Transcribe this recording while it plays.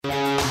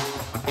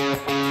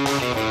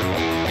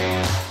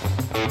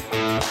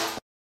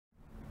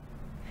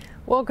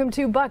Welcome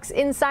to Bucs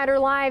Insider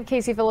Live.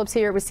 Casey Phillips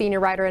here with senior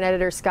writer and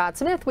editor Scott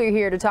Smith. We're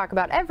here to talk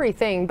about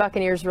everything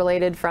Buccaneers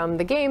related, from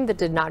the game that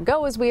did not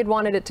go as we had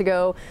wanted it to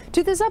go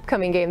to this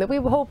upcoming game that we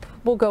hope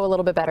will go a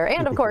little bit better.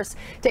 And of course,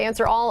 to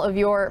answer all of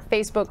your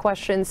Facebook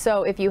questions.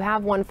 So if you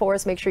have one for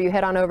us, make sure you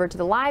head on over to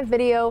the live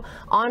video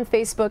on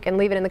Facebook and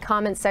leave it in the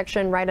comments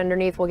section right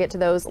underneath. We'll get to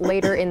those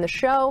later in the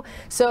show.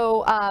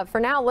 So for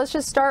now, let's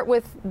just start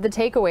with the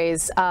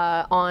takeaways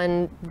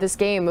on this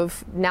game,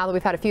 of now that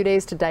we've had a few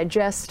days to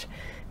digest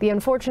the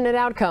unfortunate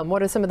outcome.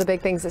 What are some of the big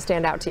things that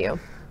stand out to you?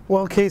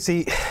 Well,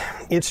 Casey,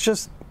 it's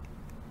just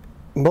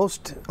a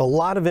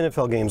lot of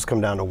NFL games come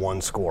down to one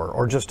score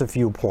or just a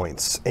few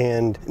points.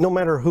 And no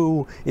matter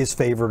who is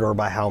favored or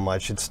by how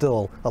much, it's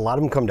still, a lot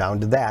of them come down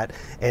to that.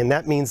 And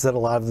that means that a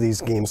lot of these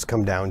games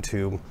come down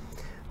to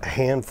a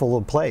handful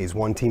of plays.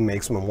 One team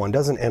makes them and one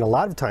doesn't. And a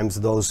lot of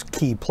times those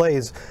key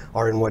plays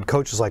are in what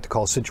coaches like to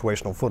call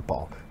situational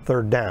football.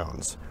 Third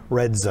downs,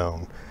 red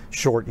zone,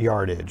 short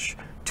yardage,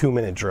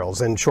 2-minute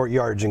drills, and short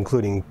yardage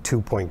including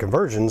 2-point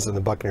conversions. And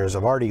the Buccaneers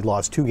have already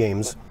lost 2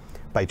 games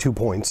by 2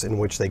 points in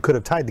which they could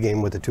have tied the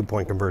game with a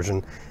 2-point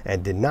conversion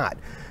and did not.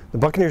 The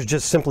Buccaneers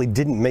just simply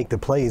didn't make the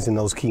plays in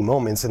those key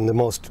moments, and the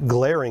most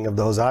glaring of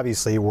those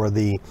obviously were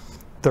the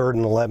 3rd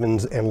and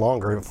 11s and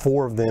longer,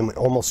 4 of them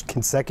almost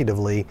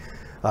consecutively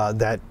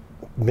that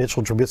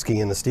Mitchell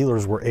Trubisky and the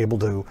Steelers were able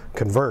to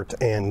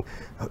convert. And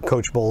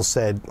Coach Bowles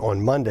said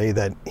on Monday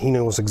that he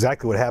knows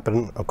exactly what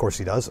happened. Of course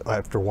he does,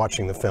 after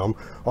watching the film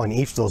on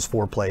each of those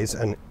 4 plays,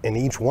 and in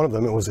each one of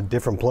them it was a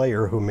different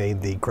player who made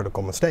the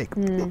critical mistake.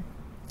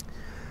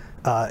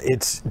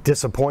 It's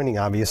disappointing,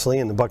 obviously,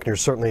 and the Buccaneers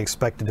certainly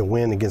expected to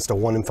win against a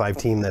 1-5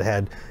 team that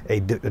had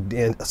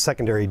a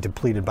secondary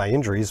depleted by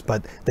injuries,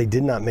 but they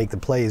did not make the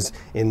plays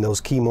in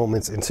those key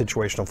moments in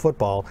situational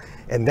football,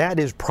 and that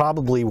is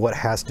probably what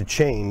has to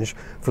change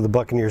for the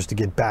Buccaneers to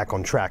get back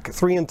on track.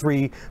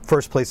 3-3,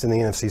 first place in the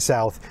NFC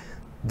South.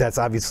 That's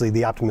obviously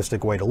the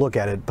optimistic way to look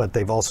at it, but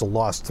they've also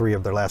lost 3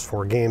 of their last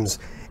 4 games,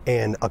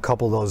 and a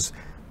couple of those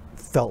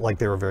felt like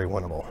they were very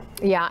winnable.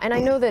 Yeah, and I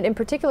know that in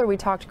particular we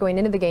talked going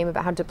into the game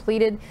about how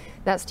depleted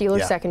that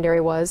Steelers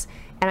secondary was,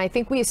 and I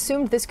think we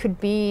assumed this could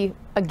be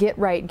a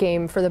get-right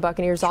game for the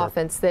Buccaneers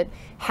offense that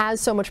has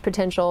so much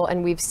potential,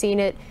 and we've seen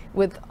it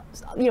with,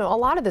 you know, a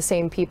lot of the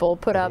same people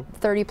put up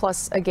 30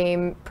 plus a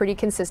game pretty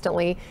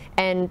consistently,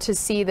 and to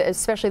see that,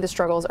 especially the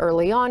struggles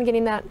early on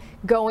getting that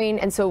going.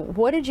 And so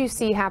what did you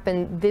see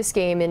happen this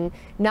game in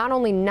not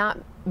only not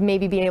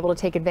maybe being able to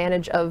take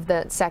advantage of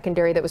that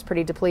secondary that was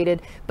pretty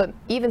depleted, but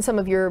even some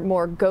of your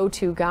more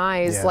go-to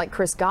guys like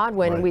Chris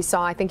Godwin? We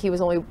saw, I think he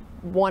was only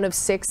 1 of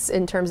 6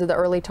 in terms of the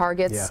early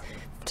targets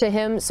to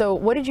him. So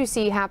what did you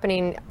see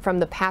happening from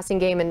the passing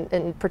game,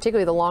 and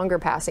particularly the longer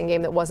passing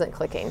game, that wasn't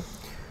clicking?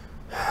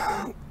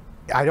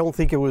 I don't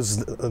think it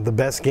was the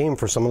best game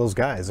for some of those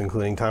guys,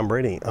 including Tom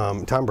Brady.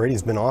 Tom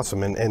Brady's been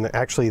awesome, and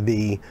actually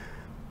the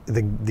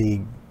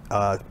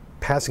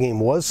passing game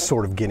was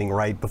sort of getting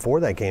right before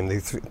that game.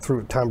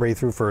 Tom Brady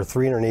threw for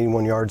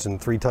 381 yards and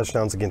 3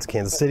 touchdowns against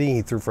Kansas City.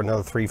 He threw for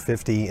another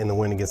 350 in the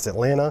win against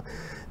Atlanta.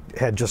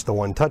 Had just the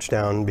 1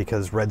 touchdown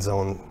because red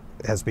zone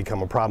has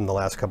become a problem the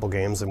last couple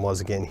games, and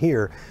was again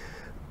here.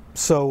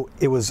 So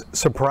it was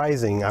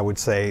surprising, I would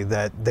say,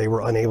 that they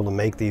were unable to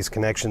make these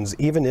connections,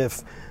 even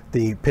if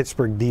the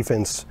Pittsburgh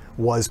defense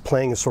was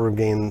playing a sort of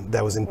game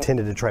that was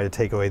intended to try to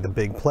take away the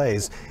big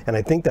plays. And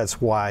I think that's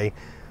why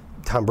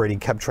Tom Brady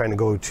kept trying to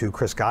go to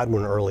Chris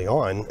Godwin early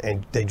on,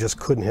 and they just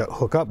couldn't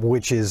hook up,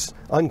 which is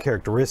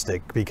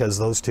uncharacteristic, because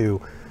those two,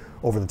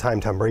 over the time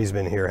Tom Brady's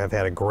been here, have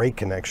had a great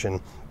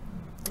connection.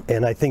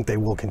 And I think they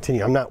will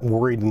continue. I'm not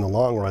worried in the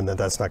long run that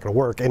that's not going to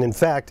work. And in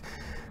fact,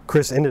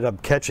 Chris ended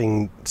up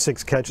catching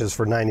 6 catches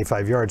for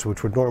 95 yards,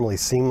 which would normally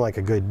seem like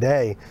a good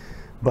day,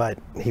 but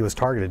he was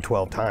targeted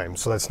 12 times.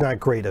 So that's not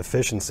great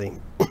efficiency.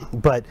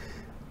 But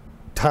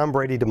Tom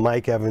Brady to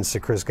Mike Evans to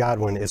Chris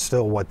Godwin is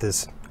still what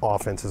this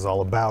offense is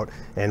all about,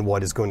 and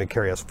what is going to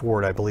carry us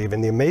forward, I believe.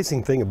 And the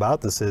amazing thing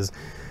about this is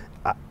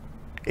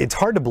it's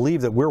hard to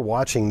believe that we're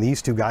watching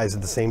these 2 guys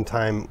at the same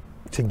time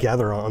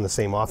together on the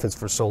same offense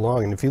for so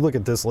long. And if you look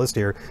at this list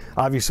here,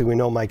 obviously we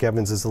know Mike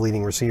Evans is the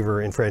leading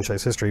receiver in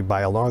franchise history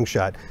by a long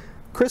shot.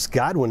 Chris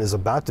Godwin is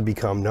about to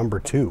become number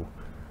 2.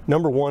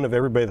 Number 1 of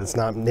everybody that's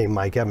not named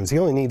Mike Evans. He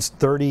only needs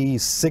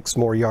 36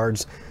 more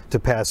yards to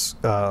pass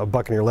a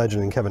Buccaneer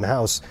legend in Kevin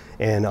House,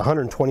 and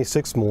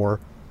 126 more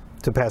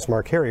to pass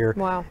Mark Harrier.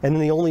 Wow. And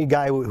then the only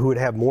guy who would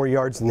have more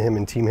yards than him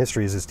in team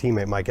history is his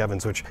teammate Mike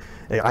Evans, which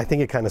I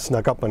think it kind of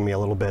snuck up on me a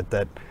little bit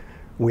that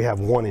we have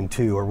 1 and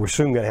 2, or we're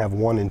soon going to have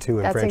 1 and 2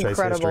 in franchise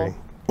history.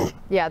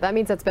 Yeah, that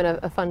means that's been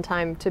a fun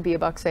time to be a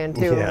Bucs fan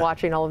too,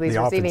 watching all of these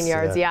receiving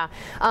yards.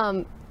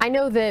 I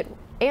know that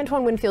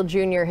Antoine Winfield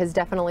Jr. has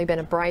definitely been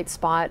a bright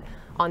spot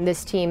on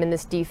this team and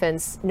this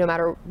defense, no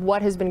matter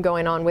what has been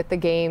going on with the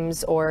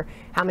games or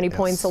how many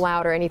points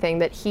allowed or anything,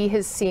 that he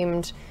has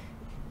seemed,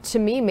 to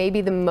me, maybe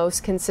the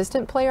most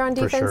consistent player on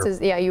defense.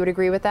 Yeah, you would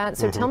agree with that?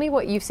 So tell me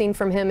what you've seen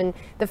from him, and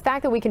the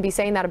fact that we can be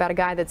saying that about a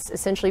guy that's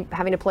essentially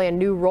having to play a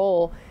new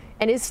role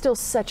and is still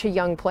such a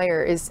young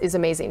player is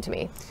amazing to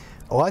me.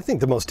 Well, I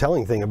think the most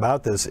telling thing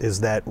about this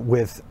is that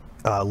with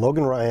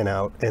Logan Ryan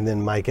out and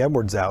then Mike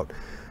Edwards out,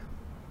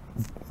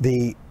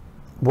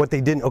 what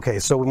they didn't, okay,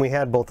 so when we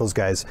had both those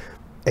guys,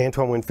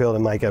 Antoine Winfield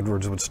and Mike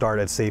Edwards would start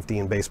at safety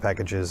in base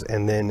packages,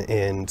 and then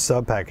in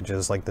sub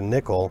packages like the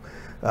nickel,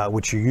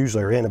 which you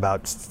usually are in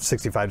about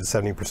 65 to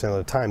 70% of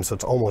the time, so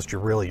it's almost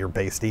your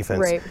base defense.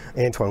 Right.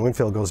 Antoine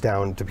Winfield goes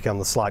down to become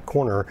the slot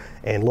corner,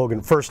 and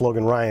Logan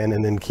Ryan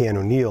and then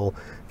Keanu Neal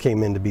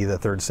came in to be the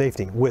third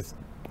safety. With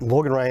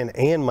Logan Ryan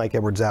and Mike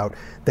Edwards out,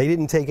 they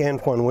didn't take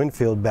Antoine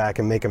Winfield back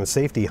and make him a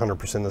safety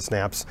 100% of the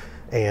snaps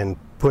and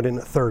put in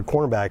a third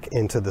cornerback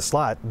into the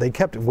slot. They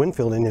kept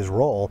Winfield in his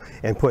role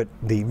and put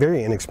the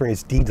very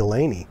inexperienced Dee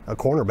Delaney, a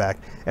cornerback,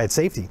 at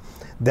safety.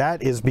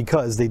 That is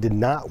because they did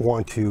not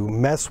want to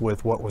mess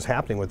with what was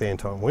happening with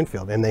Antoine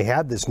Winfield, and they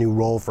had this new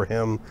role for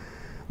him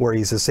where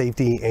he's a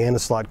safety and a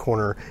slot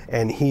corner,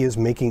 and he is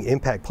making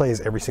impact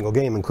plays every single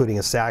game, including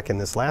a sack in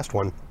this last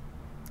one.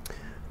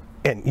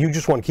 And you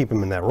just want to keep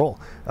him in that role.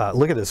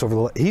 Look at this.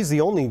 He's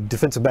the only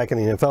defensive back in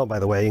the NFL, by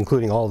the way,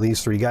 including all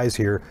these 3 guys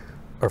here,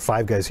 or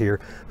 5 guys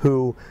here,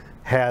 who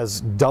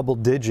has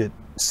double-digit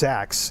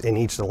sacks in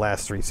each of the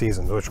last 3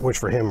 seasons, which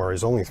for him are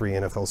his only 3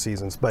 NFL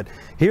seasons. But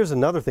here's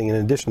another thing in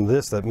addition to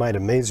this that might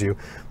amaze you.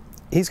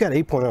 He's got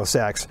 8.0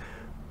 sacks.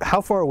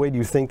 How far away do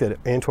you think that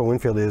Antoine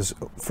Winfield is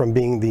from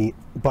being the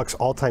Bucs'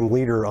 all-time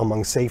leader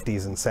among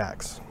safeties in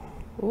sacks?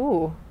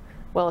 Ooh.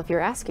 Well, if you're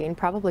asking,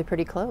 probably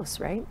pretty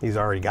close, right? He's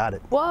already got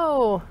it.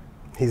 Whoa.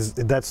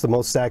 That's the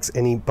most sacks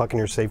any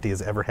Buccaneers safety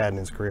has ever had in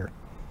his career.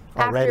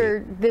 Already.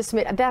 After this,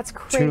 that's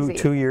crazy.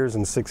 2 years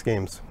and 6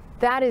 games.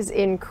 That is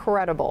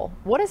incredible.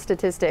 What a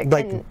statistic.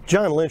 Like,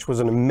 John Lynch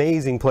was an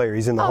amazing player.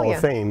 He's in the Hall yeah.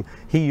 of Fame.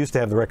 He used to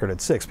have the record at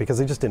 6 because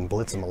they just didn't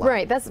blitz him a lot.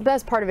 Right. That's the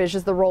best part of it is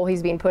just the role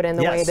he's being put in,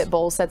 the way that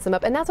Bowles sets them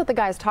up. And that's what the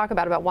guys talk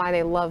about why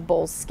they love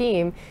Bowles'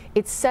 scheme.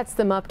 It sets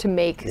them up to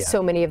make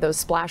so many of those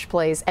splash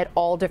plays at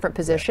all different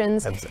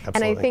positions. Yeah, absolutely.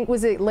 And I think,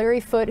 was it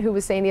Larry Foote who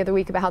was saying the other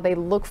week about how they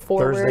look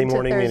forward to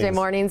Thursday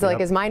mornings?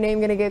 Like, is my name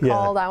going to get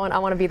called? I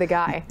want to be the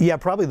guy. Yeah,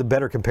 probably the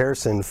better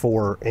comparison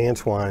for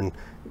Antoine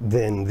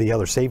than the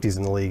other safeties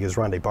in the league is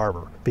Rondé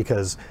Barber,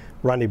 because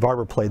Rondé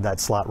Barber played that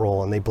slot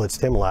role and they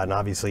blitzed him a lot, and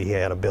obviously he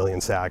had 1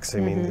 billion sacks. I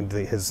mean,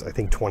 his, I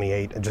think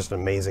 28, just an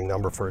amazing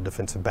number for a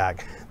defensive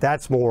back.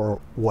 That's more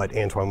what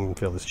Antoine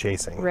Winfield is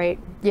chasing. Right.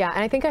 Yeah,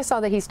 and I think I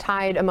saw that he's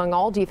tied among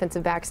all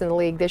defensive backs in the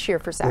league this year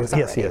for sacks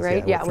already,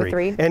 right? Yeah, with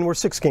 3. And we're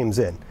 6 games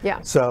in.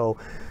 Yeah. So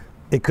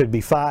it could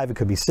be 5, it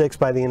could be 6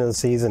 by the end of the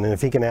season, and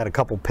if he can add a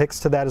couple picks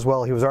to that as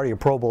well. He was already a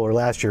Pro Bowler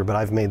last year, but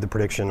I've made the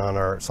prediction on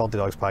our Salty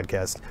Dogs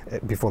podcast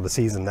before the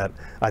season that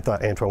I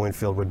thought Antoine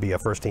Winfield would be a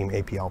first-team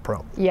APL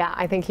Pro. Yeah,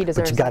 I think he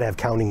deserves But you got to have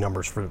counting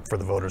numbers for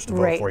the voters to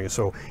vote for you.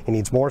 So he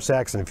needs more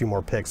sacks and a few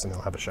more picks, and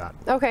he'll have a shot.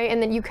 Okay,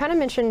 and then you kind of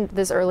mentioned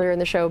this earlier in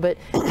the show, but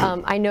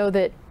I know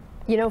that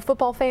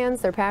football fans,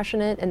 they're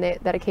passionate, and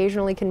that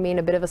occasionally can mean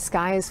a bit of a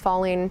sky is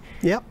falling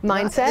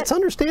mindset. It's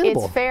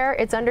understandable. It's fair.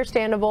 It's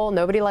understandable.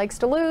 Nobody likes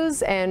to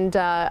lose, and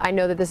I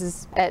know that this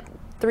is at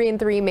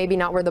 3-3, maybe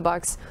not where the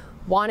Bucs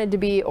wanted to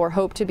be or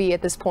hoped to be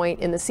at this point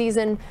in the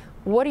season.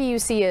 What do you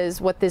see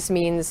as what this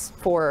means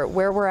for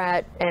where we're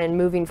at and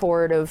moving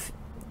forward of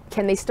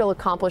can they still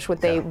accomplish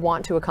what they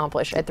want to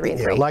accomplish at 3-3?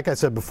 Yeah, like I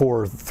said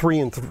before,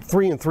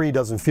 3-3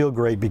 doesn't feel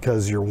great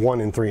because you're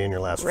 1-3 in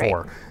your last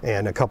 4,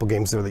 and a couple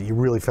games there that you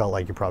really felt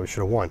like you probably should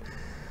have won.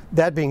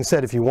 That being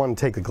said, if you want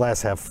to take the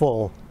glass half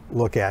full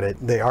look at it,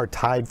 they are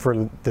tied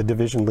for the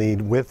division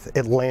lead with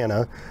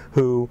Atlanta,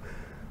 who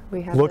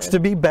looks to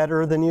be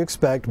better than you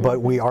expect, but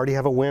we already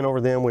have a win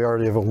over them. We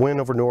already have a win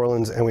over New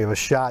Orleans, and we have a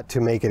shot to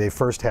make it a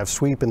first half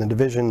sweep in the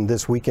division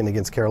this weekend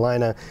against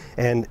Carolina.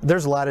 And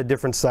there's a lot of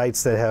different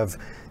sites that have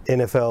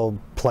NFL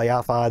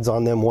playoff odds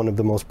on them. One of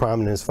the most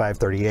prominent is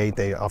 538.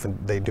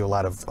 They do a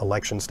lot of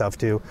election stuff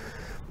too.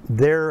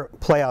 Their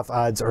playoff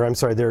odds, or I'm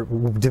sorry, their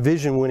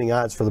division winning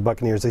odds for the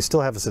Buccaneers, they still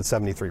have us at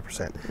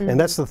 73%. And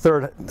that's the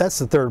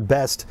third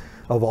best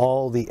of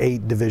all the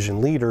 8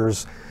 division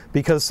leaders,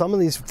 because some of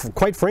these,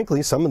 quite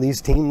frankly, some of these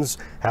teams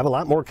have a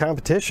lot more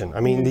competition.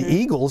 I mean, the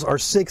Eagles are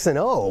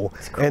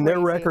 6-0, and their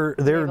record,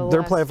 their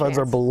playoff odds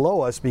are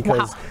below us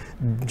because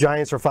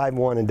Giants are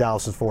 5-1 and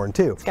Dallas is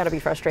 4-2. It's got to be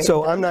frustrating.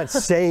 So I'm not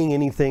saying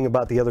anything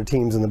about the other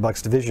teams in the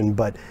Bucs division,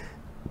 but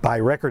by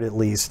record at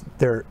least,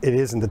 it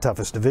isn't the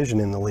toughest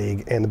division in the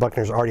league, and the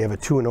Buccaneers already have a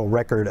 2-0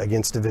 record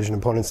against division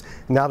opponents.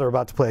 Now they're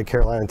about to play a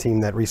Carolina team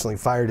that recently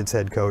fired its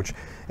head coach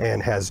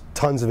and has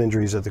tons of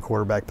injuries at the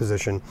quarterback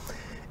position.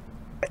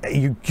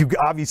 You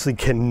obviously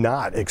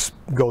cannot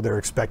go there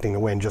expecting to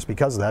win just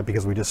because of that,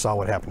 because we just saw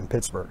what happened in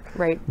Pittsburgh.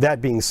 Right.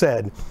 That being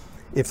said,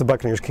 if the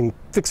Buccaneers can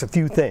fix a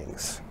few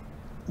things,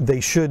 they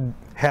should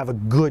have a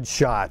good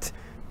shot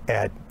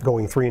at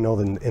going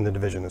 3-0 in the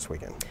division this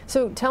weekend.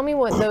 So tell me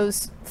what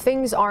those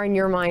things are in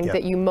your mind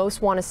that you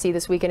most want to see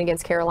this weekend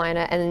against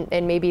Carolina,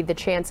 and maybe the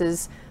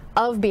chances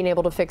of being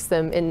able to fix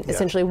them in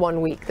essentially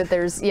 1 week, that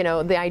there's,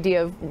 the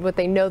idea of what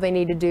they know they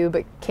need to do,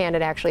 but can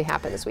it actually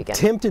happen this weekend?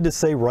 Tempted to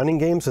say running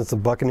game, since the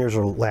Buccaneers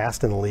are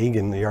last in the league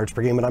in the yards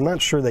per game, but I'm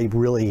not sure they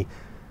really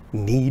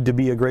need to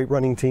be a great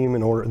running team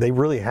in order. They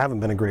really haven't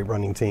been a great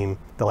running team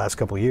the last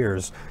couple of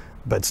years,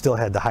 but still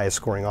had the highest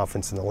scoring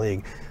offense in the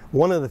league.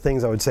 One of the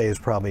things I would say is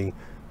probably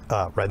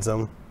red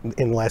zone.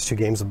 In the last 2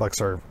 games, the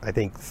Bucs are, I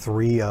think,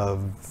 3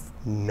 of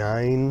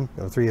 9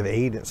 or 3 of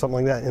 8, something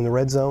like that, in the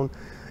red zone.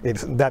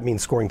 That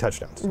means scoring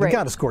touchdowns. Right. You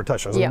got to score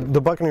touchdowns. Yep.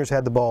 The Buccaneers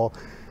had the ball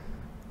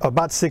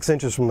about 6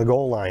 inches from the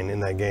goal line in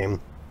that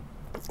game.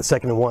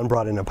 2nd and 1,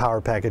 brought in a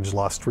power package,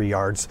 lost 3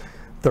 yards.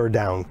 3rd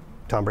down,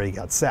 Tom Brady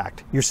got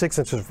sacked. You're 6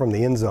 inches from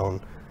the end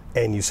zone,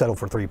 and you settle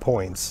for 3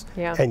 points,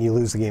 and you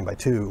lose the game by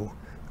 2.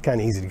 Kind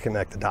of easy to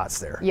connect the dots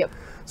there. Yep.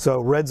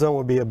 So red zone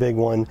would be a big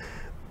one.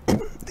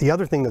 The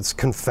other thing that's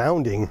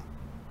confounding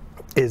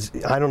is,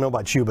 I don't know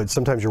about you, but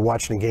sometimes you're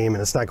watching a game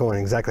and it's not going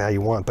exactly how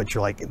you want, but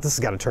you're like, this has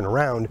got to turn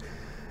around.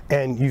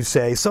 And you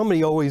say,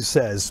 somebody always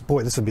says,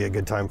 boy, this would be a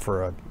good time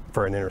for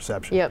an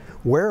interception. Yep.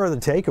 Where are the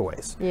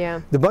takeaways?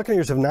 Yeah. The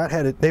Buccaneers have not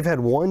had it. They've had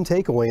 1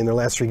 takeaway in their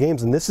last 3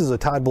 games, and this is a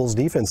Todd Bowles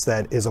defense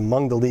that is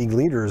among the league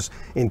leaders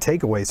in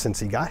takeaways since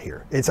he got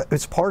here.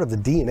 It's part of the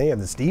DNA of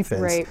this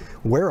defense. Right.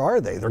 Where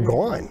are they? They're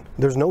gone.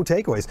 There's no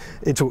takeaways.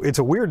 It's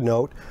a weird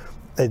note,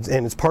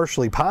 and it's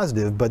partially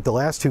positive, but the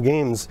last 2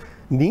 games,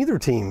 neither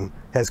team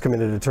has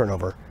committed a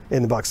turnover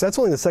in the Bucs. That's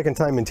only the 2nd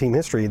time in team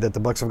history that the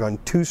Bucs have gone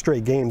 2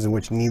 straight games in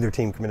which neither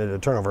team committed a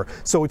turnover.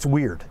 So it's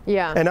weird.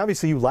 Yeah. And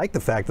obviously you like the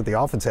fact that the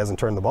offense hasn't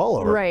turned the ball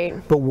over. Right.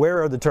 But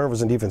where are the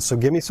turnovers in defense? So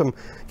give me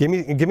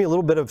a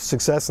little bit of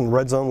success in the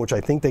red zone, which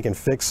I think they can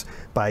fix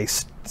by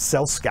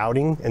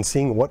self-scouting and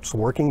seeing what's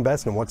working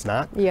best and what's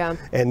not. Yeah.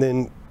 And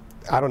then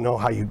I don't know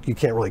how you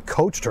can't really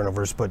coach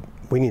turnovers, but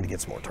we need to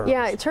get some more turnovers.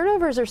 Yeah,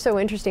 turnovers are so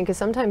interesting because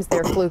sometimes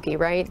they're fluky,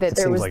 right? That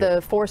there was like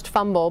the forced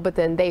fumble, but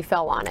then they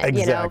fell on it.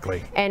 Exactly.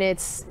 You know? And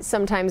it's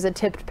sometimes a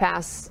tipped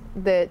pass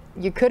that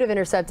you could have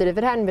intercepted if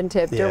it hadn't been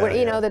tipped, or what,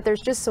 you know, that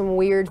there's just some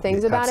weird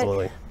things about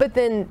it. But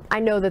then I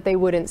know that they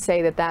wouldn't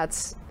say that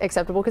that's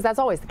acceptable because that's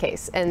always the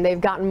case, and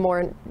they've gotten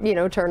more,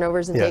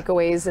 turnovers and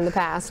takeaways in the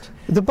past.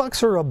 The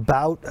Bucs are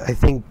about, I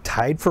think,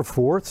 tied for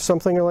 4th,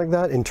 something like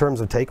that, in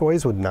terms of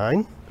takeaways with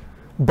 9,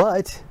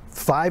 but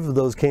 5 of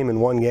those came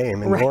in 1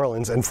 game in New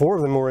Orleans, and 4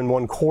 of them were in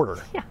 1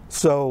 quarter. Yeah.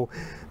 So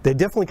they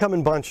definitely come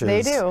in bunches.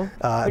 They do. We just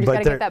got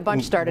to get that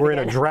bunch started We're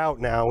again. in a drought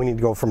now. We need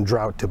to go from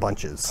drought to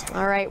bunches.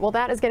 All right. Well,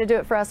 that is going to do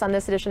it for us on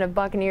this edition of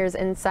Buccaneers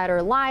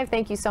Insider Live.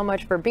 Thank you so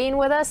much for being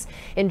with us.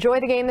 Enjoy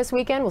the game this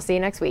weekend. We'll see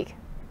you next week.